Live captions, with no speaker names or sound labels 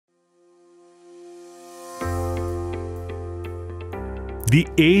The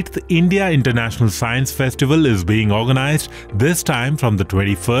 8th India International Science Festival is being organized this time from the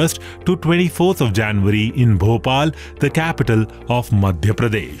 21st to 24th of January in Bhopal, the capital of Madhya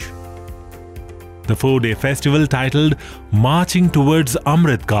Pradesh. The 4-day festival, titled Marching Towards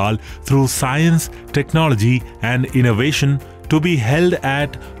Amrit Kal Through Science, Technology and Innovation, to be held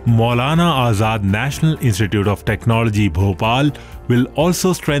at Maulana Azad National Institute of Technology, Bhopal, will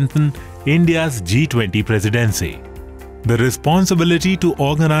also strengthen India's G20 presidency. The responsibility to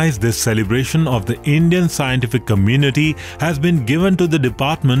organize this celebration of the Indian scientific community has been given to the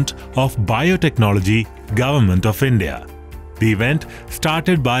Department of Biotechnology, Government of India. The event,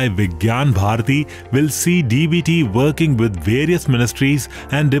 started by Vigyan Bharati, will see DBT working with various ministries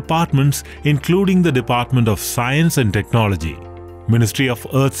and departments, including the Department of Science and Technology, Ministry of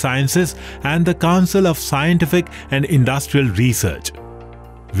Earth Sciences and the Council of Scientific and Industrial Research.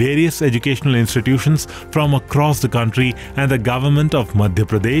 Various educational institutions from across the country and the government of Madhya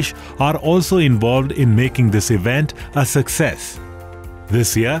Pradesh are also involved in making this event a success.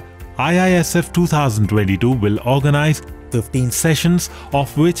 This year, IISF 2022 will organize 15 sessions,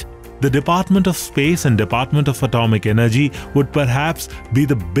 of which the Department of Space and Department of Atomic Energy would perhaps be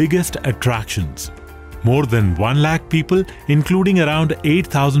the biggest attractions. More than 1 lakh people, including around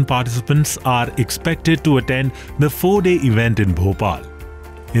 8,000 participants, are expected to attend the 4-day event in Bhopal.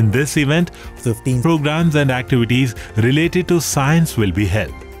 In this event, 15 programs and activities related to science will be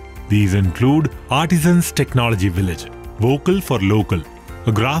held. These include Artisans Technology Village, Vocal for Local,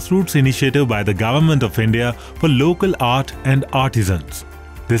 a grassroots initiative by the Government of India for local art and artisans.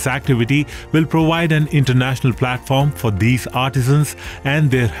 This activity will provide an international platform for these artisans and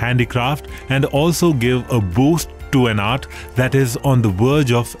their handicraft, and also give a boost to an art that is on the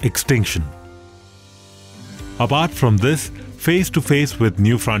verge of extinction. Apart from this, Face to Face with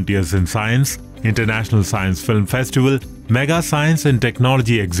New Frontiers in Science, International Science Film Festival, Mega Science and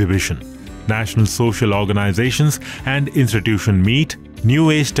Technology Exhibition, National Social Organizations and Institution Meet,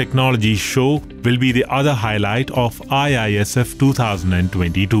 New Age Technology Show will be the other highlight of IISF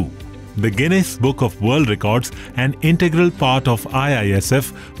 2022. The Guinness Book of World Records, an integral part of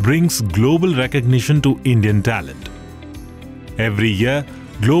IISF, brings global recognition to Indian talent. Every year,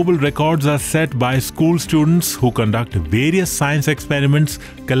 global records are set by school students who conduct various science experiments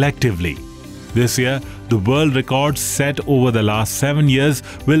collectively. This year, the world records set over the last 7 years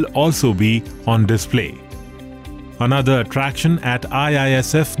will also be on display. Another attraction at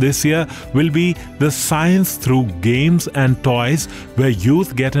IISF this year will be the Science Through Games and Toys, where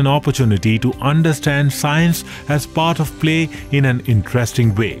youth get an opportunity to understand science as part of play in an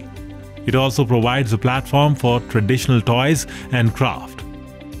interesting way. It also provides a platform for traditional toys and craft.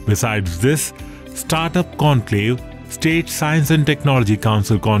 Besides this, Startup Conclave, State Science and Technology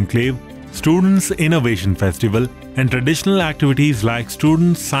Council Conclave, Students Innovation Festival and traditional activities like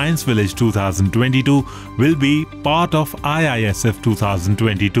Student Science Village 2022 will be part of IISF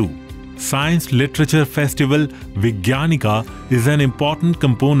 2022. Science Literature Festival Vigyanika is an important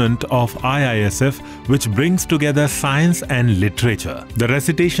component of IISF, which brings together science and literature. The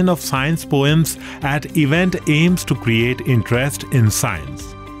recitation of science poems at event aims to create interest in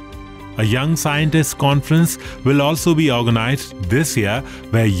science. A Young Scientists Conference will also be organized this year,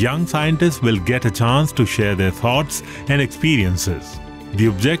 where young scientists will get a chance to share their thoughts and experiences. The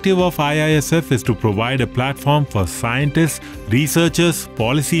objective of IISF is to provide a platform for scientists, researchers,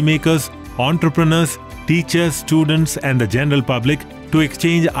 policymakers, entrepreneurs, teachers, students and the general public to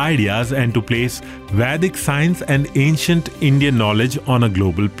exchange ideas and to place Vedic science and ancient Indian knowledge on a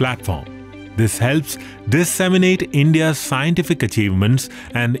global platform. This helps disseminate India's scientific achievements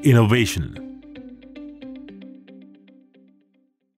and innovation.